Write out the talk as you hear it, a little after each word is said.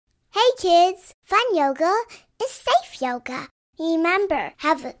kids, fun yoga is safe yoga. Remember,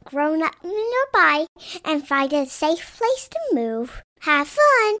 have a grown-up nearby and find a safe place to move. Have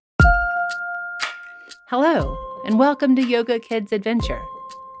fun! Hello, and welcome to Yoga Kids Adventure.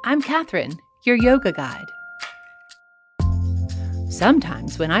 I'm Catherine, your yoga guide.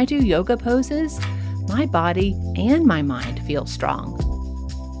 Sometimes when I do yoga poses, my body and my mind feel strong.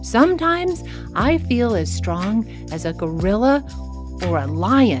 Sometimes I feel as strong as a gorilla or a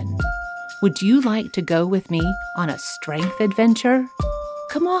lion. Would you like to go with me on a strength adventure?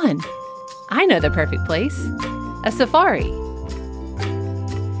 Come on, I know the perfect place, a safari.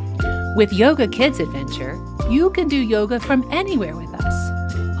 With Yoga Kids Adventure, you can do yoga from anywhere with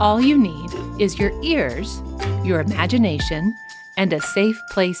us. All you need is your ears, your imagination, and a safe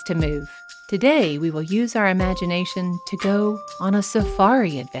place to move. Today, we will use our imagination to go on a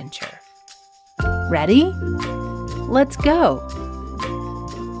safari adventure. Ready? Let's go!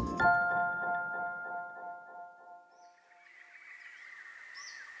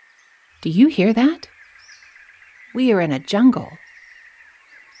 Do you hear that? We are in a jungle.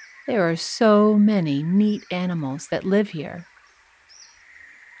 There are so many neat animals that live here.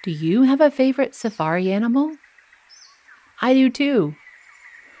 Do you have a favorite safari animal? I do too.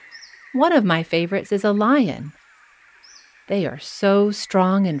 One of my favorites is a lion. They are so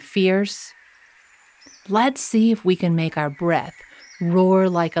strong and fierce. Let's see if we can make our breath roar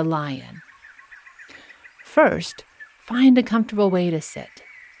like a lion. First, find a comfortable way to sit.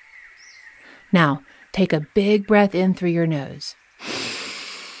 Now, take a big breath in through your nose.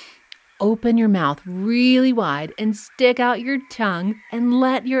 Open your mouth really wide and stick out your tongue and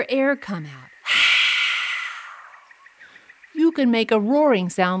let your air come out. You can make a roaring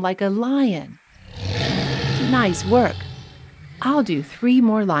sound like a lion. Nice work. I'll do 3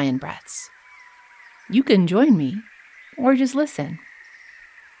 more lion breaths. You can join me or just listen.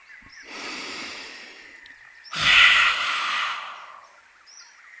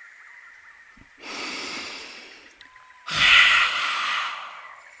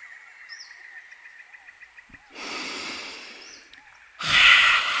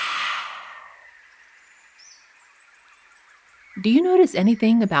 Do you notice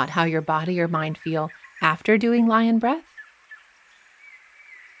anything about how your body or mind feel after doing lion breath?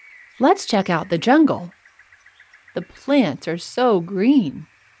 Let's check out the jungle. The plants are so green.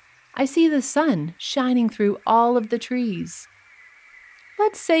 I see the sun shining through all of the trees.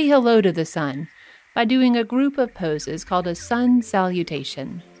 Let's say hello to the sun by doing a group of poses called a sun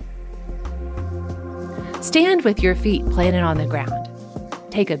salutation. Stand with your feet planted on the ground.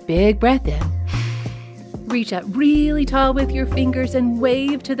 Take a big breath in. Reach up really tall with your fingers and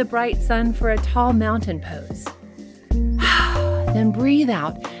wave to the bright sun for a tall mountain pose. Then breathe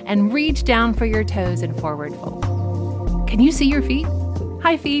out and reach down for your toes and forward fold. Can you see your feet?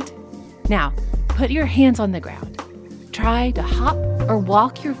 Hi, feet. Now, put your hands on the ground. Try to hop or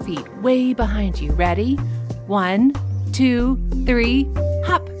walk your feet way behind you. Ready? 1, 2, 3,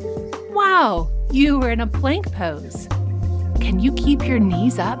 hop. Wow, you are in a plank pose. Can you keep your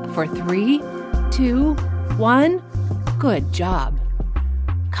knees up for 3, 2, 1? Good job.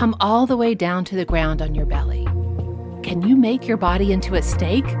 Come all the way down to the ground on your belly. Can you make your body into a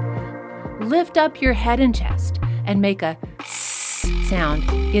steak? Lift up your head and chest and make a s sound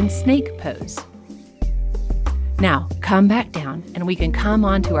in snake pose. Now, come back down and we can come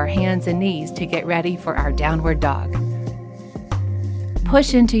onto our hands and knees to get ready for our downward dog.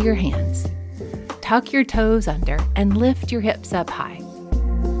 Push into your hands. Tuck your toes under and lift your hips up high.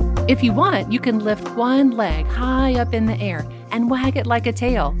 If you want, you can lift one leg high up in the air and wag it like a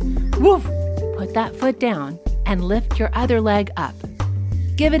tail. Woof! Put that foot down and lift your other leg up.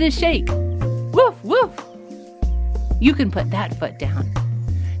 Give it a shake. Woof, woof! You can put that foot down.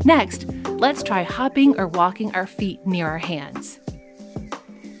 Next, let's try hopping or walking our feet near our hands.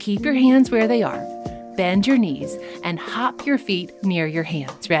 Keep your hands where they are. Bend your knees and hop your feet near your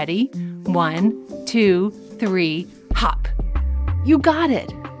hands. Ready? 1, 2, 3, hop. You got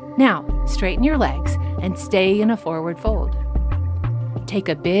it. Now, straighten your legs and stay in a forward fold. Take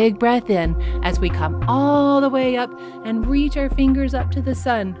a big breath in as we come all the way up and reach our fingers up to the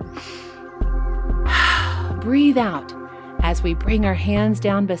sun. Breathe out as we bring our hands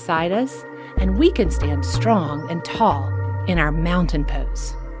down beside us and we can stand strong and tall in our mountain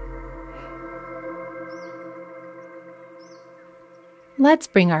pose. Let's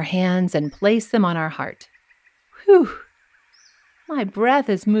bring our hands and place them on our heart. Whew! My breath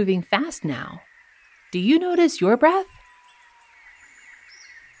is moving fast now. Do you notice your breath?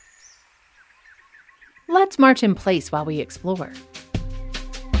 Let's march in place while we explore.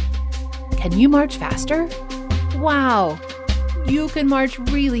 Can you march faster? Wow! you can march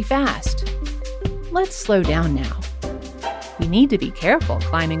really fast. Let's slow down now. We need to be careful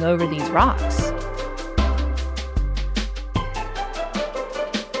climbing over these rocks.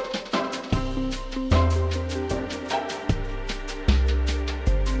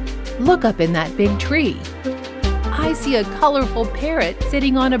 Look up in that big tree. I see a colorful parrot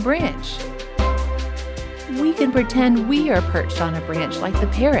sitting on a branch. We can pretend we are perched on a branch like the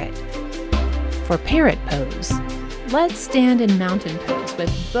parrot. For parrot pose, let's stand in mountain pose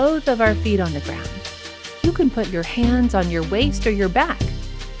with both of our feet on the ground. You can put your hands on your waist or your back.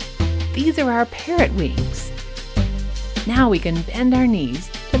 These are our parrot wings. Now we can bend our knees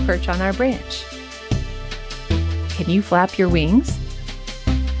to perch on our branch. Can you flap your wings?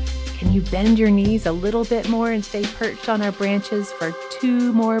 Can you bend your knees a little bit more and stay perched on our branches for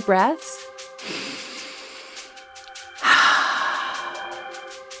 2 more breaths?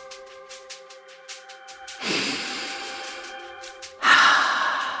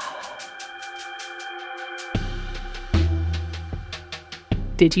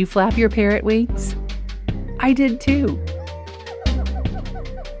 Did you flap your parrot wings? I did too.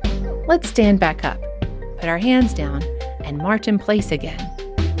 Let's stand back up, put our hands down, and march in place again.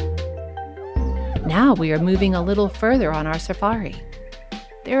 Now we are moving a little further on our safari.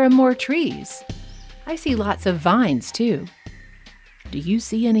 There are more trees. I see lots of vines too. Do you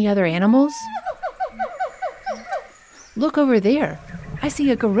see any other animals? Look over there. I see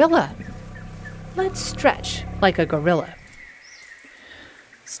a gorilla. Let's stretch like a gorilla.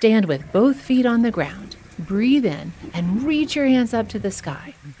 Stand with both feet on the ground. Breathe in and reach your hands up to the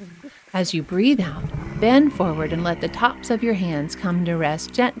sky. As you breathe out, bend forward and let the tops of your hands come to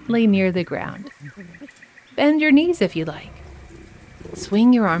rest gently near the ground. Bend your knees if you like.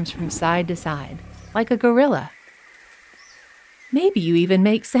 Swing your arms from side to side, like a gorilla. Maybe you even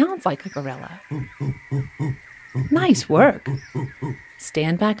make sounds like a gorilla. Nice work.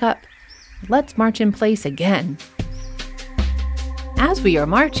 Stand back up. Let's march in place again. As we are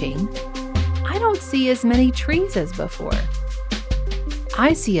marching, I don't see as many trees as before.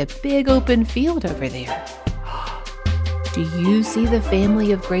 I see a big open field over there. Do you see the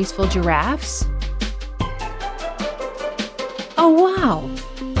family of graceful giraffes? Oh, wow!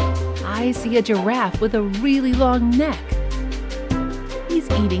 I see a giraffe with a really long neck. He's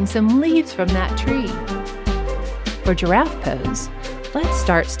eating some leaves from that tree. For giraffe pose, let's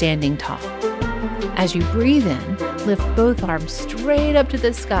start standing tall. As you breathe in, lift both arms straight up to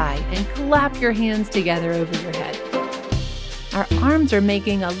the sky and clap your hands together over your head. Our arms are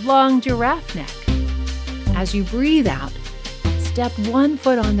making a long giraffe neck. As you breathe out, step 1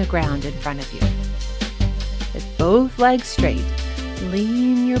 foot on the ground in front of you. With both legs straight,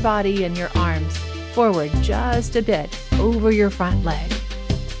 lean your body and your arms forward just a bit over your front leg.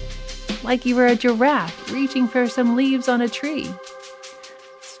 Like you were a giraffe reaching for some leaves on a tree.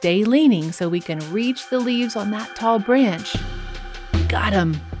 Stay leaning so we can reach the leaves on that tall branch. Got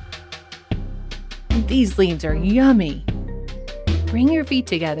 'em! These leaves are yummy. Bring your feet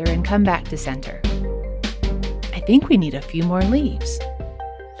together and come back to center. I think we need a few more leaves.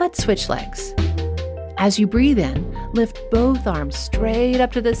 Let's switch legs. As you breathe in, lift both arms straight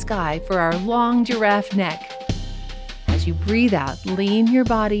up to the sky for our long giraffe neck. As you breathe out, lean your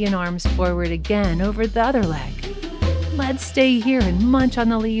body and arms forward again over the other leg. Let's stay here and munch on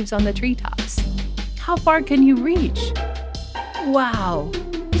the leaves on the treetops. How far can you reach? Wow,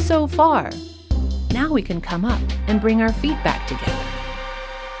 so far. Now we can come up and bring our feet back together.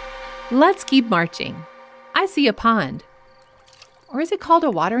 Let's keep marching. I see a pond. Or is it called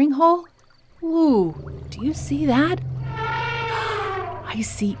a watering hole? Ooh, do you see that? I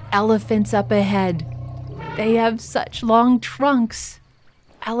see elephants up ahead. They have such long trunks.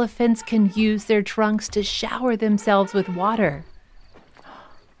 Elephants can use their trunks to shower themselves with water.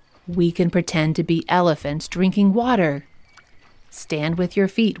 We can pretend to be elephants drinking water. Stand with your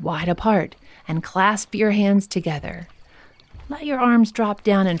feet wide apart and clasp your hands together. Let your arms drop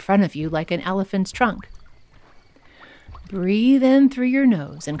down in front of you like an elephant's trunk. Breathe in through your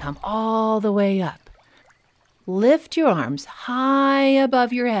nose and come all the way up. Lift your arms high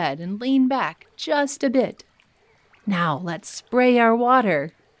above your head and lean back just a bit. Now let's spray our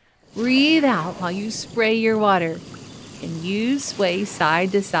water. Breathe out while you spray your water. Can you sway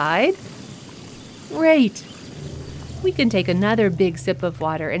side to side? Great! We can take another big sip of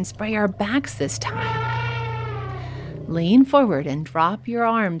water and spray our backs this time. Lean forward and drop your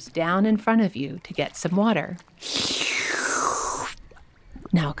arms down in front of you to get some water.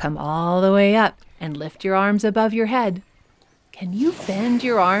 Now come all the way up and lift your arms above your head. Can you bend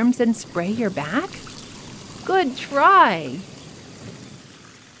your arms and spray your back? Good try!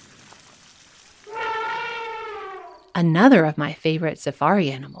 Another of my favorite safari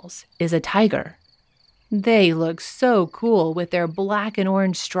animals is a tiger. They look so cool with their black and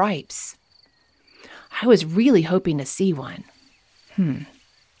orange stripes. I was really hoping to see one.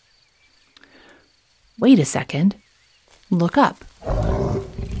 Wait a second. Look up.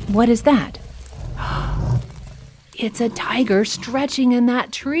 What is that? It's a tiger stretching in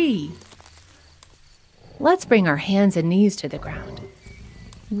that tree. Let's bring our hands and knees to the ground.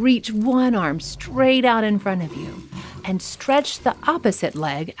 Reach one arm straight out in front of you and stretch the opposite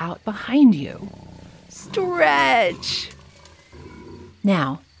leg out behind you. Stretch!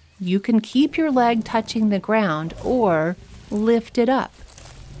 Now, you can keep your leg touching the ground or lift it up.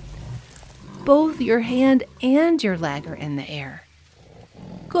 Both your hand and your leg are in the air.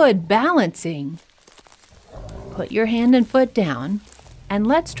 Good balancing. Put your hand and foot down, and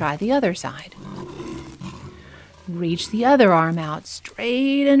let's try the other side. Reach the other arm out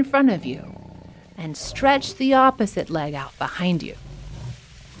straight in front of you and stretch the opposite leg out behind you.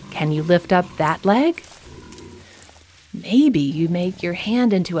 Can you lift up that leg? Maybe you make your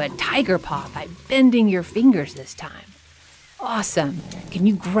hand into a tiger paw by bending your fingers this time. Awesome! Can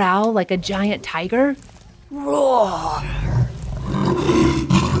you growl like a giant tiger? Roar!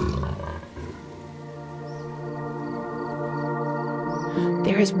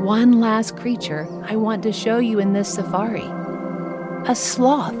 There is one last creature I want to show you in this safari. A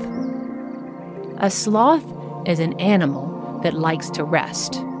sloth. A sloth is an animal that likes to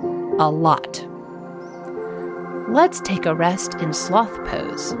rest. A lot. Let's take a rest in sloth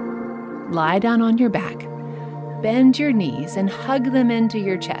pose. Lie down on your back. Bend your knees and hug them into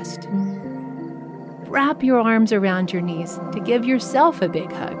your chest. Wrap your arms around your knees to give yourself a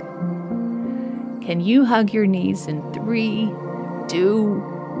big hug. Can you hug your knees in 3, 2,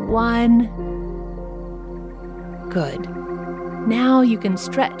 1? Good. Now you can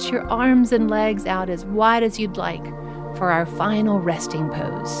stretch your arms and legs out as wide as you'd like for our final resting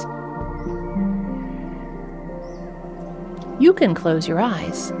pose. You can close your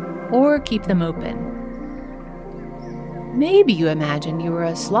eyes or keep them open. Maybe you imagine you were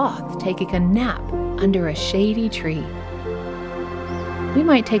a sloth taking a nap under a shady tree. We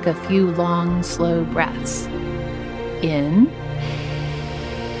might take a few long, slow breaths. In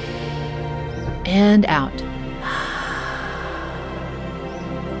and out.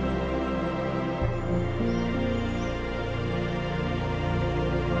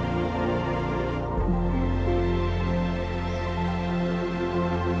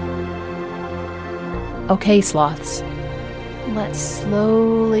 Okay, sloths. Let's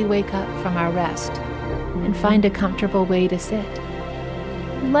slowly wake up from our rest and find a comfortable way to sit.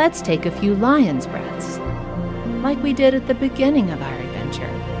 Let's take a few lion's breaths, like we did at the beginning of our adventure,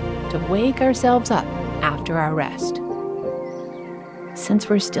 to wake ourselves up after our rest. Since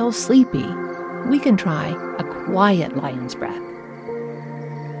we're still sleepy, we can try a quiet lion's breath.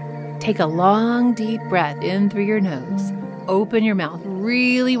 Take a long, deep breath in through your nose. Open your mouth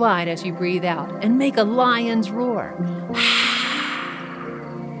really wide as you breathe out and make a lion's roar.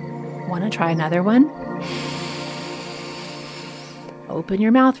 Want to try another one? Open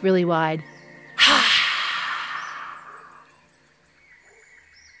your mouth really wide.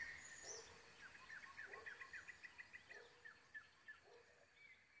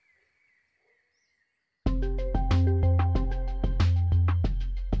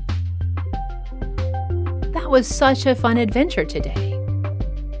 That was such a fun adventure today.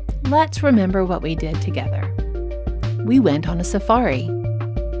 Let's remember what we did together. We went on a safari.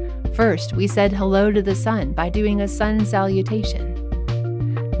 First, we said hello to the sun by doing a sun salutation.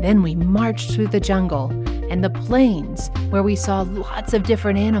 Then we marched through the jungle and the plains where we saw lots of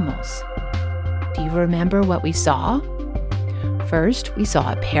different animals. Do you remember what we saw? First, we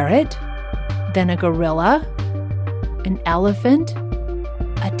saw a parrot, then a gorilla, an elephant,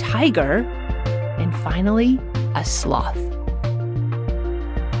 a tiger, and finally, a sloth.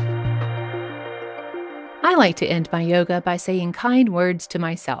 I like to end my yoga by saying kind words to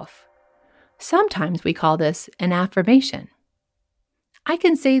myself. Sometimes we call this an affirmation. I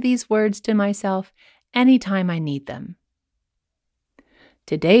can say these words to myself anytime I need them.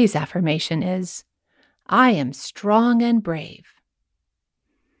 Today's affirmation is, I am strong and brave.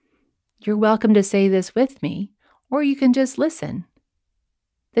 You're welcome to say this with me, or you can just listen.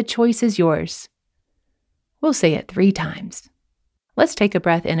 The choice is yours. We'll say it 3 times. Let's take a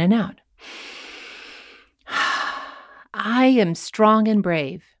breath in and out. I am strong and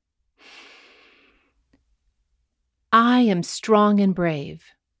brave. I am strong and brave.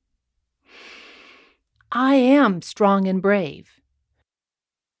 I am strong and brave.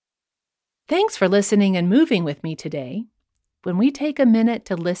 Thanks for listening and moving with me today. When we take a minute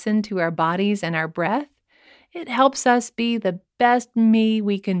to listen to our bodies and our breath, It helps us be the best me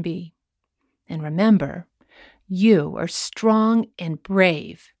we can be. And remember, you are strong and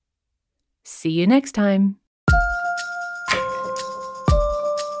brave. See you next time.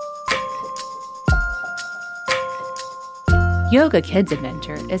 Yoga Kids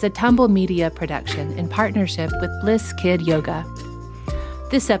Adventure is a Tumble Media production in partnership with Bliss Kid Yoga.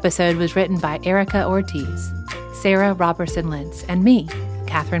 This episode was written by Erica Ortiz, Sarah Robertson Lentz, and me,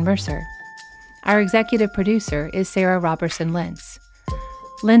 Catherine Mercer. Our executive producer is Sarah Robertson Lentz.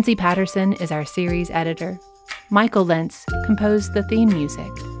 Lindsay Patterson is our series editor. Michael Lentz composed the theme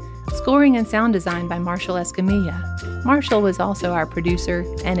music. Scoring and sound design by Marshall Escamilla. Marshall was also our producer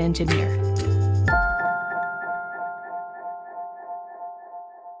and engineer.